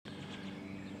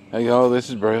Hey y'all, this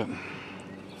is Brett.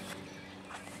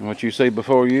 And what you see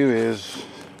before you is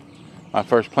my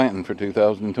first planting for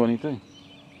 2022.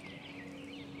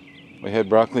 We had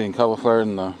broccoli and cauliflower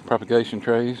in the propagation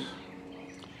trays,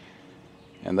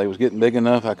 and they was getting big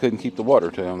enough I couldn't keep the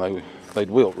water to them. They'd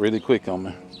wilt really quick on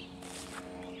me.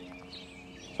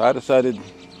 So I decided,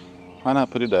 why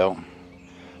not put it out?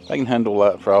 They can handle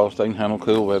light frost, they can handle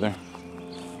cool weather.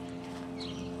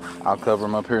 I'll cover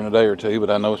them up here in a day or two, but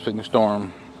I know it's fixing to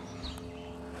storm.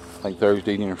 I think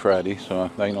Thursday evening or Friday,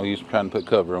 so there ain't no use trying to put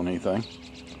cover on anything.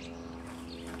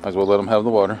 Might as well let them have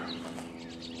the water.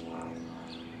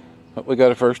 But we got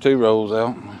our first 2 rolls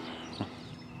out.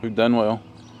 We've done well.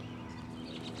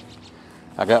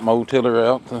 I got my old tiller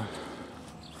out, the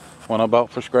one I bought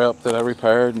for scrap that I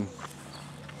repaired, and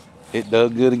it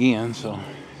dug good again, so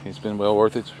it's been well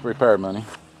worth its repair money.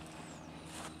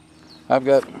 I've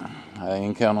got, I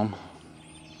ain't count them,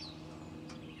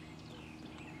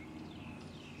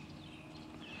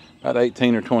 about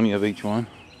 18 or 20 of each one.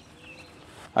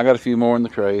 I got a few more in the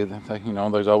tray. You know,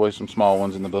 there's always some small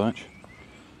ones in the bunch.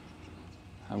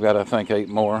 I've got, I think, 8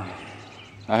 more.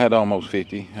 I had almost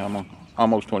 50,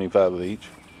 almost 25 of each.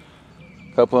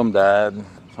 A couple of them died.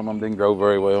 Some of them didn't grow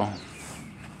very well.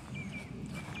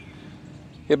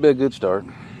 It'd be a good start.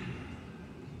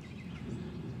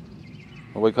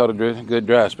 Well, we caught a good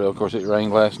dry spell. Of course, it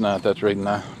rained last night. That's the reason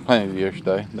I planted it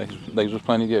yesterday. These was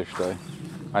planted yesterday.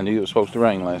 I knew it was supposed to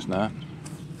rain last night.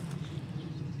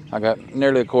 I got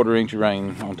nearly a 1/4 inch of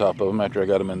rain on top of them after I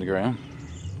got them in the ground.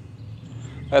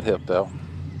 That helped out.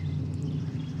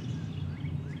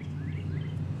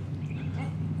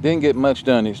 Didn't get much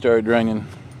done. It started raining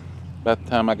about the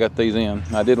time I got these in.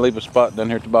 I did leave a spot down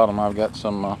here at the bottom. I've got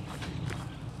some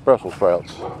Brussels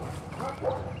sprouts.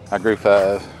 I grew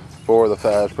 5. 4 of the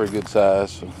 5's pretty good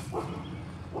size. So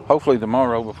hopefully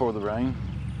tomorrow before the rain,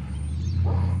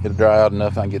 it'll dry out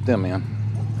enough I can get them in.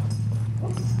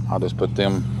 I'll just put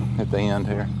them at the end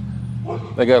here.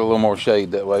 They got a little more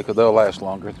shade that way because they'll last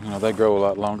longer. You know, they grow a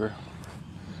lot longer.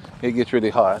 It gets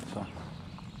really hot, so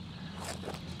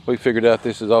we figured out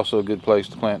this is also a good place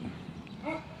to plant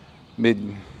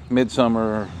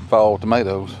midsummer fall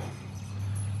tomatoes.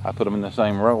 I put them in the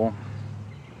same row.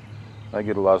 They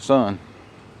get a lot of sun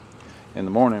in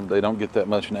the morning, but they don't get that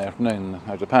much in the afternoon.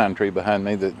 There's a pine tree behind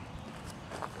me that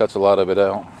cuts a lot of it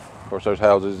out. Of course, there's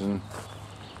houses and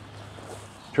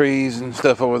trees and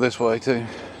stuff over this way too.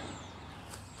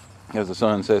 As the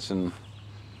sun sets in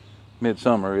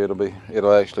midsummer,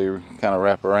 it'll actually kind of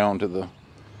wrap around to the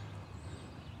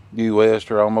due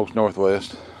west or almost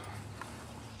northwest.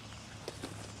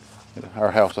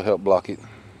 Our house will help block it.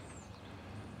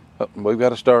 But we've got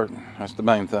to start. That's the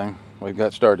main thing. We've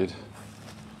got started.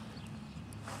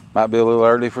 Might be a little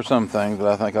early for some things, but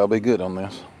I think I'll be good on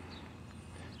this.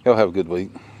 Y'all have a good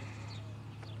week.